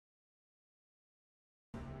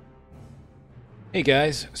Hey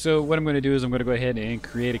guys, so what I'm going to do is I'm going to go ahead and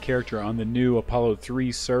create a character on the new Apollo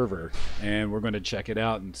 3 server, and we're going to check it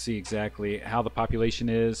out and see exactly how the population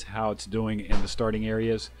is, how it's doing in the starting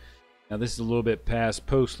areas. Now this is a little bit past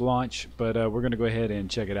post-launch, but we're going to go ahead and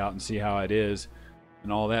check it out and see how it is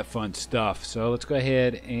and all that fun stuff. So let's go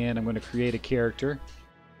ahead and I'm going to create a character.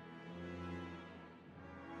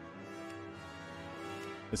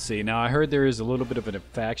 Let's see, now I heard there is a little bit of a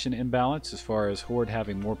faction imbalance as far as Horde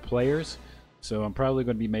having more players. So I'm probably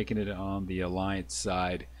going to be making it on the Alliance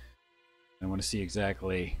side. I want to see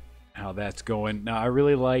exactly how that's going. Now I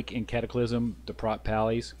really like in Cataclysm the prop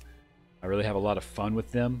pallies. I really have a lot of fun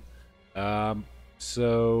with them.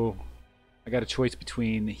 So I got a choice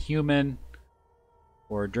between human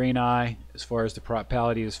or Draenei as far as the prop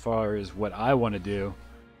pally, as far as what I want to do.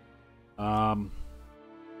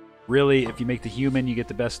 Really, if you make the human, you get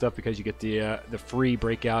the best stuff because you get the free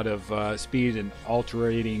breakout of speed and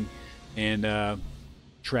alterating and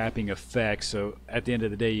trapping effects. So at the end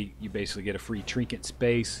of the day, you basically get a free trinket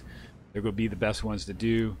space. They're going to be the best ones to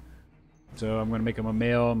do. So I'm going to make him a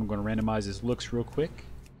male. I'm going to randomize his looks real quick.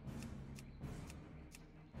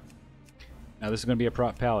 Now this is going to be a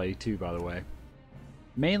prop pally too, by the way.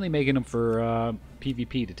 Mainly making them for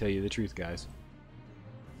PvP, to tell you the truth, guys.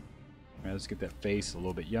 Alright, let's get that face a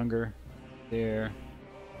little bit younger. There.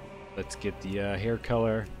 Let's get the hair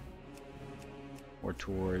color more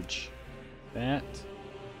towards that.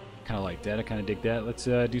 Kind of like that. I kind of dig that. Let's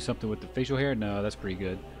do something with the facial hair. No, that's pretty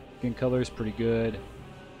good. Skin color is pretty good.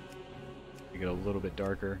 Make it a little bit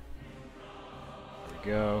darker. There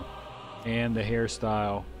we go. And the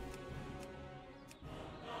hairstyle.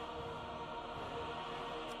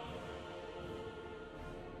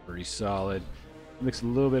 Pretty solid. Looks a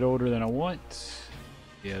little bit older than I want.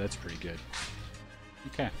 Yeah, that's pretty good.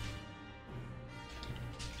 Okay.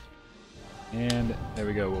 And there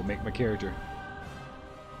we go. We'll make my character.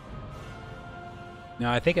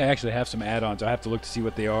 Now, I think I actually have some add-ons. I have to look to see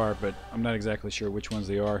what they are, but I'm not exactly sure which ones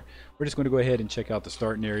they are. We're just going to go ahead and check out the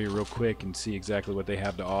starting area real quick and see exactly what they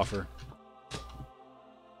have to offer.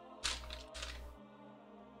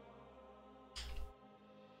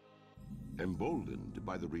 Emboldened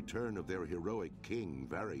by the return of their heroic king,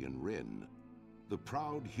 Varian Wrynn, the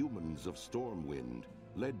proud humans of Stormwind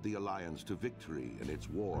led the Alliance to victory in its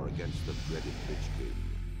war against the dreaded Lich King.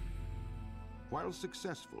 While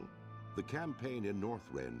successful, the campaign in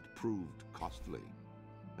Northrend proved costly,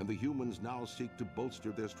 and the humans now seek to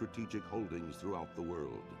bolster their strategic holdings throughout the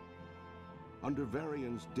world. Under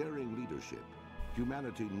Varian's daring leadership,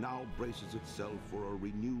 humanity now braces itself for a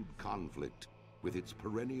renewed conflict with its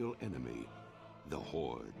perennial enemy, the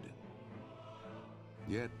Horde.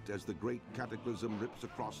 Yet, as the great cataclysm rips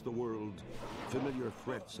across the world, familiar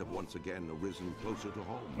threats have once again arisen closer to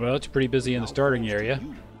home. Well, it's pretty busy in the starting area.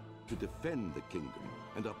 To defend the kingdom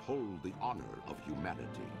and uphold the honor of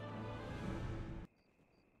humanity.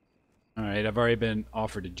 Alright, I've already been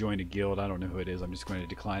offered to join a guild. I don't know who it is. I'm just going to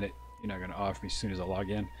decline it. You're not going to offer me as soon as I log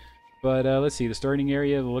in. But let's see, the starting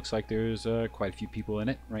area looks like there's quite a few people in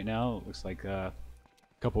it right now. It looks like a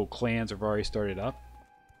couple clans have already started up.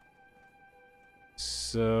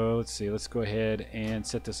 So let's see, let's go ahead and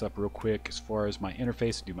set this up real quick as far as my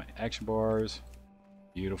interface. Do my action bars.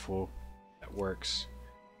 Beautiful. That works.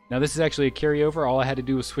 Now this is actually a carryover. All I had to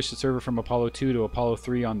do was switch the server from Apollo 2 to Apollo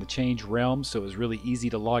 3 on the change realm, so it was really easy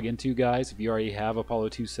to log into, guys, if you already have Apollo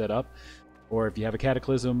 2 set up. Or if you have a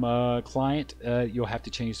Cataclysm client, you'll have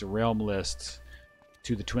to change the realm lists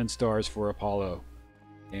to the twin stars for Apollo.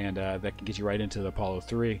 And that can get you right into the Apollo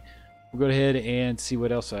 3. We'll go ahead and see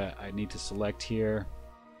what else I need to select here.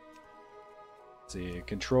 Let's see,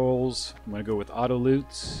 controls. I'm going to go with auto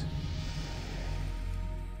loots.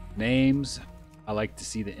 Names. I like to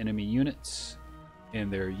see the enemy units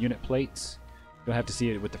and their unit plates. Don't have to see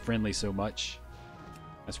it with the friendly so much.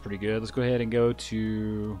 That's pretty good. Let's go ahead and go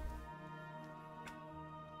to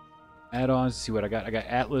add-ons to see what I got. I got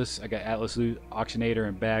Atlas, Loot, Auctionator,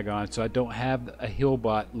 and Bag on. So I don't have a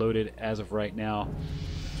Hillbot loaded as of right now.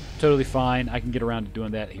 Totally fine. I can get around to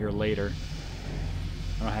doing that here later.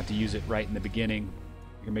 I don't have to use it right in the beginning.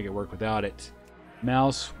 I can make it work without it.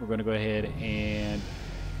 Mouse, we're going to go ahead and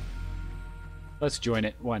let's join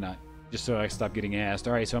it. Why not? Just so I stop getting asked.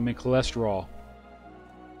 Alright, so I'm in cholesterol.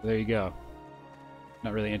 There you go.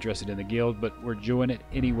 Not really interested in the guild, but we're joining it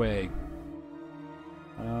anyway.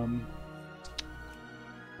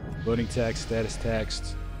 Loading text, status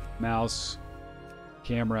text, mouse,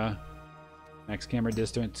 camera, max camera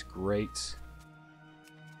distance, great.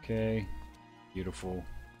 Okay, beautiful.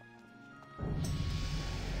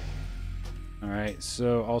 Alright,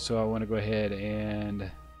 so also I want to go ahead and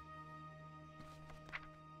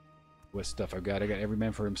What stuff I've got? I got every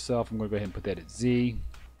man for himself. I'm going to go ahead and put that at Z.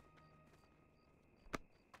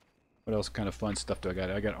 What else kind of fun stuff do I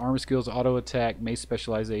got? I got armor skills, auto attack, mace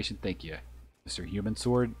specialization. Thank you, Mr. Human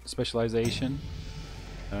Sword specialization.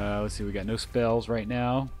 Let's see, we got no spells right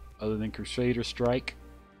now other than Crusader Strike.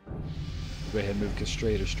 Go ahead and move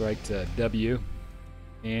Crusader Strike to W.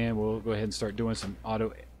 And we'll go ahead and start doing some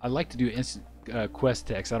auto. I like to do instant quest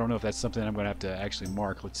text. I don't know if that's something I'm going to have to actually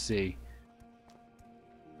mark. Let's see.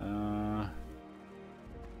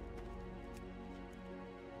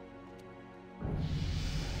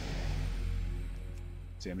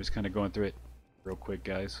 See, I'm just kind of going through it real quick,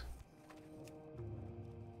 guys.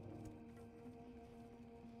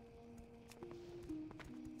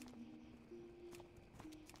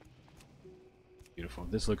 Beautiful.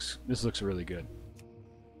 This looks really good.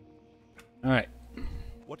 All right.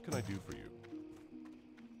 What can I do for you?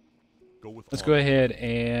 Let's go ahead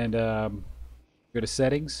and go to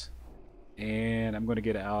settings, and I'm going to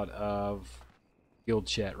get out of guild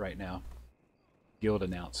chat right now. Guild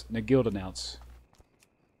announce.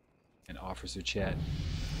 And officer chat.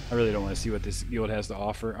 I really don't want to see what this guild has to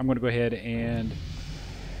offer. I'm going to go ahead and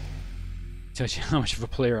tell you how much of a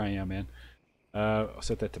player I am, man. I'll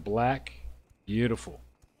set that to black. Beautiful.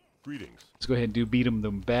 Greetings. Let's go ahead and do beat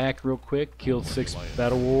them back real quick. Killed 6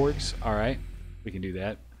 battle wargs. All right, we can do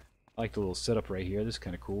that. I like the little setup right here. This is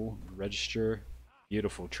kind of cool. Register.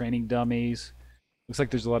 Beautiful. Training dummies. Looks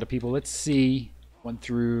like there's a lot of people. Let's see. 1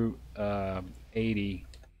 through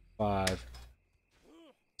 85.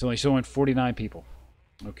 It's only showing 49 people.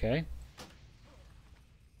 Okay.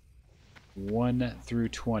 1 through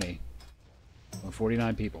 20.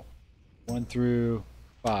 49 people. 1 through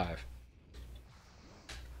 5.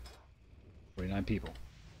 49 people.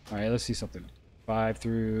 Alright, let's see something. 5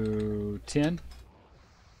 through 10.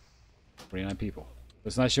 49 people.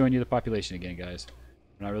 It's not showing you the population again, guys.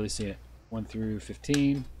 I'm not really seeing it. 1 through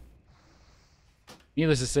 15.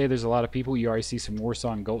 Needless to say, there's a lot of people. You already see some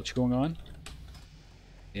Warsong Gulch going on.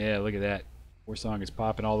 Yeah, look at that. Warsong is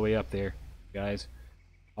popping all the way up there, guys.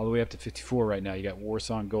 All the way up to 54 right now. You got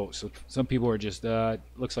Warsong Gulch. So some people are just,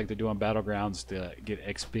 looks like they're doing battlegrounds to get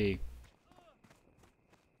XP.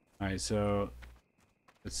 Alright, so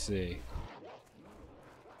let's see.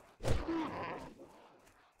 See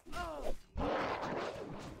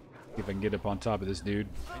if I can get up on top of this dude.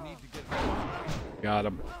 Got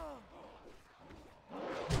him.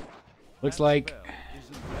 Looks like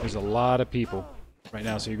there's a lot of people right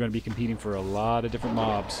now, so you're going to be competing for a lot of different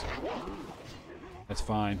mobs. That's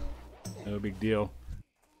fine. No big deal.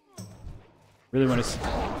 Really want to...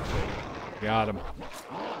 Got him.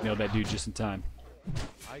 Nailed that dude just in time.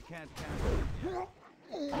 I can't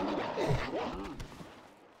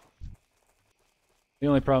The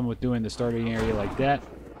only problem with doing the starting area like that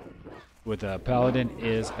with a paladin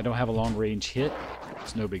is I don't have a long range hit.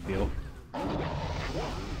 It's no big deal.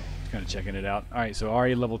 Just kind of checking it out. Alright, so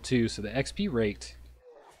already level 2, so the XP rate...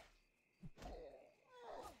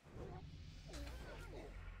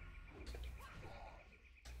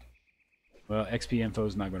 Well, XP info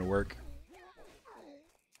is not going to work.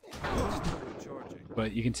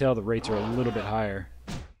 But you can tell the rates are a little bit higher.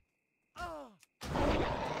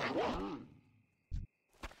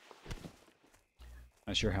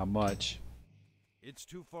 Not sure how much. It's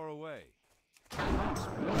too far away.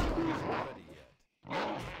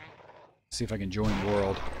 See if I can join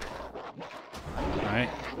world. Alright.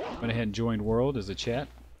 Went ahead and joined world as a chat.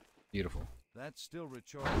 Beautiful. That's still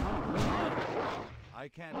recharging. I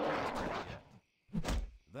can't cast it yet.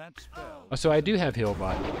 That spell. Oh, so I do have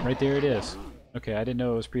Healbot. Right there it is. Okay, I didn't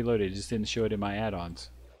know it was preloaded. It just didn't show it in my add-ons.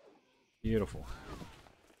 Beautiful.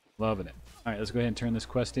 Loving it. Alright, let's go ahead and turn this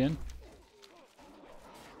quest in.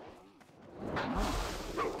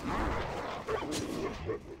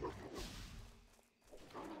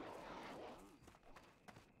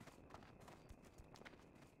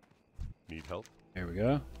 Need help? There we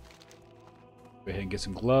go. Go ahead and get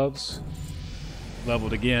some gloves.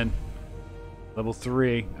 Leveled again. Level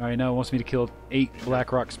 3. Alright, now it wants me to kill 8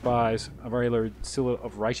 Blackrock spies. I've already learned Seal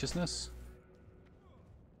of Righteousness.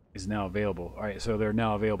 Is now available. Alright, so they're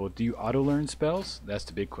now available. Do you auto-learn spells? That's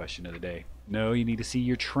the big question of the day. No, you need to see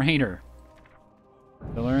your trainer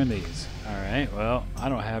to learn these. Alright, well, I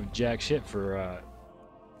don't have jack shit for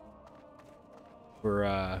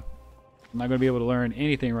I'm not going to be able to learn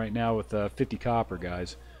anything right now with 50 copper,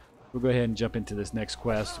 guys. We'll go ahead and jump into this next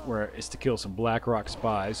quest, where it's to kill some Blackrock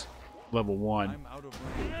spies. Level 1.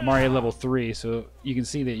 I'm already at level 3, so you can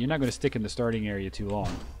see that you're not going to stick in the starting area too long.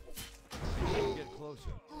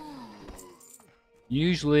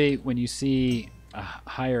 Usually, when you see a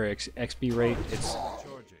higher XP rate, it's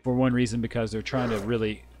for one reason, because they're trying to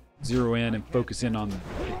really zero in and focus in on the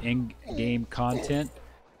in-game content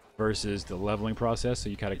versus the leveling process. So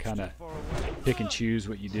you gotta kind of pick and choose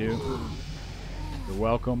what you do. You're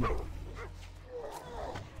welcome.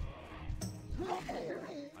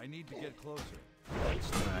 I need to get closer.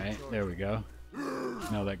 Alright, there we go.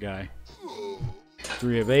 Now that guy.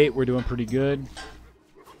 3 of 8, we're doing pretty good.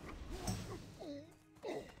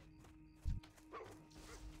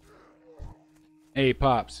 Hey,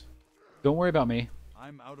 Pops. Don't worry about me.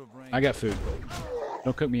 I'm out of range. I got food.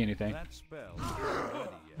 Don't cook me anything. That spell isn't ready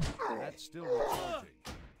yet. That's still recharging.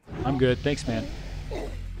 I'm good. Thanks, man.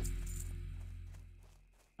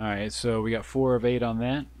 Alright, so we got 4 of 8 on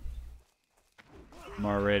that. I'm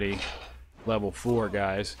already level 4,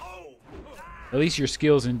 guys. At least your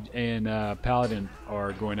skills in Paladin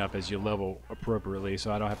are going up as you level appropriately,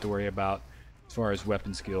 so I don't have to worry about as far as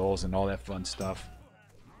weapon skills and all that fun stuff.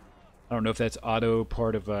 I don't know if that's auto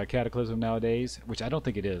part of Cataclysm nowadays, which I don't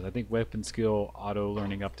think it is. I think weapon skill auto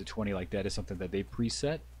learning up to 20 like that is something that they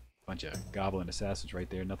preset. Bunch of goblin assassins right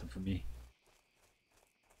there, nothing for me.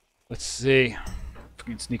 Let's see if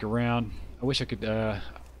we can sneak around. I wish I could, I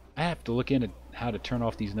have to look into how to turn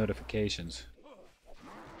off these notifications.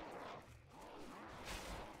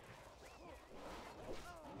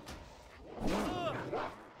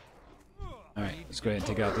 Alright, let's go ahead and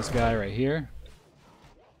take out this guy right here.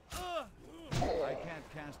 I can't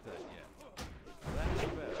cast that yet. That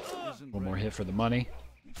spell isn't One more ready. hit for the money.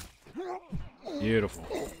 Beautiful.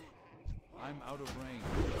 I'm out of range.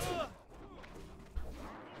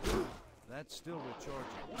 That's still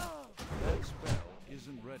recharging. That spell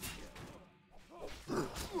isn't ready yet.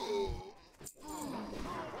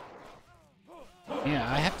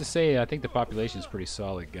 Yeah, I have to say, I think the population is pretty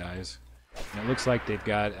solid, guys. And it looks like they've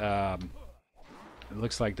got,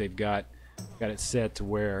 got it set to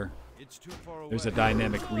where It's too far away. there's a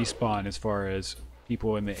dynamic respawn as far as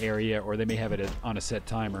people in the area, or they may have it on a set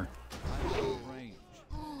timer. I'm out of range.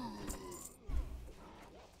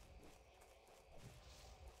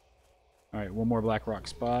 All right, one more Black Rock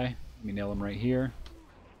Spy. Let me nail him right here.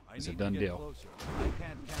 I It's a need done to get deal. closer. I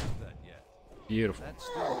can't cast that yet. Beautiful. That's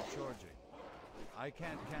still recharging. I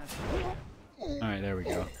can't cast it yet. All right, there we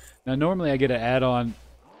go. Now, normally I get an add-on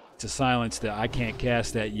to silence that I can't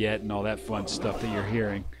cast that yet and all that fun stuff that you're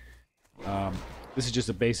hearing. This is just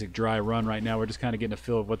a basic dry run right now. We're just kind of getting a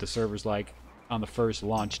feel of what the server's like on the first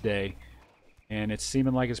launch day. And it's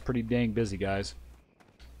seeming like it's pretty dang busy, guys.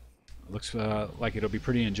 It looks like it'll be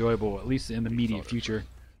pretty enjoyable, at least in the immediate future.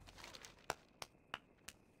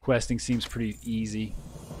 Questing seems pretty easy.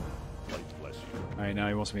 Light bless you. All right, now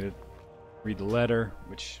he wants me to read the letter,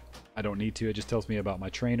 which I don't need to. It just tells me about my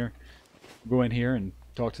trainer. Go in here and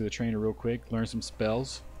talk to the trainer real quick, learn some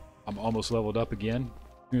spells. I'm almost leveled up again.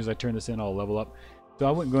 As soon as I turn this in, I'll level up. So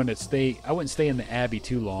I wouldn't stay in the Abbey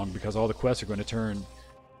too long because all the quests are going to turn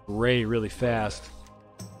gray really fast.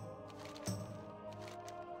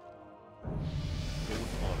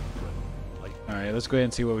 All right, let's go ahead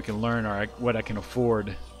and see what we can learn or what I can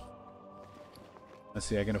afford. Let's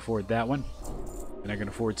see, I can afford that one, and I can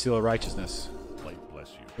afford Seal of Righteousness. Light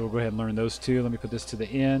bless you. So we'll go ahead and learn those two. Let me put this to the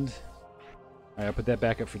end. All right, I'll put that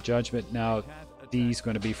back up for Judgment. Now D's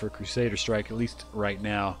going to be for Crusader Strike, at least right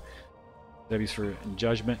now. W's for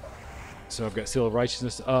Judgment. So I've got Seal of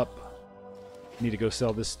Righteousness up. Need to go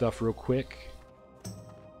sell this stuff real quick.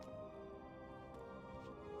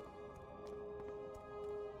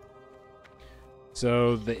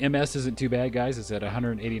 So the MS isn't too bad, guys. It's at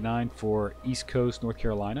 189 for East Coast, North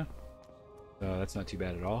Carolina. So that's not too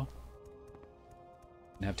bad at all.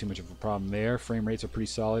 Didn't have too much of a problem there. Frame rates are pretty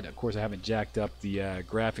solid. Of course, I haven't jacked up the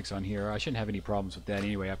graphics on here. I shouldn't have any problems with that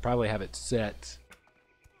anyway. I probably have it set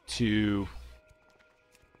to...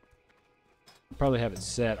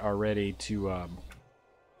 already to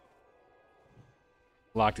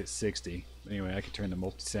locked at 60. Anyway, I could turn the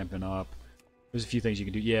multi-sampling up. There's a few things you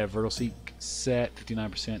can do. Yeah, vertical seek set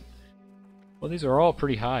 59%. Well, these are all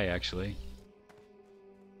pretty high actually.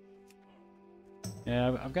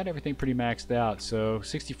 Yeah, I've got everything pretty maxed out. So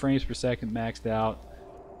 60 frames per second maxed out.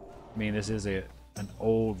 I mean, this is an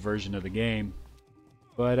old version of the game.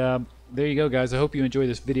 But there you go, guys. I hope you enjoyed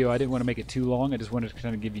this video. I didn't want to make it too long. I just wanted to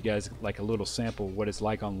kind of give you guys like a little sample of what it's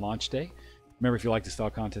like on launch day. Remember, if you like this style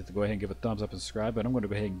content, to go ahead and give a thumbs up and subscribe. But I'm going to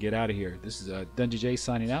go ahead and get out of here. This is Dungeon J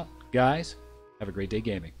signing out. Guys, have a great day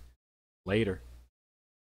gaming. Later.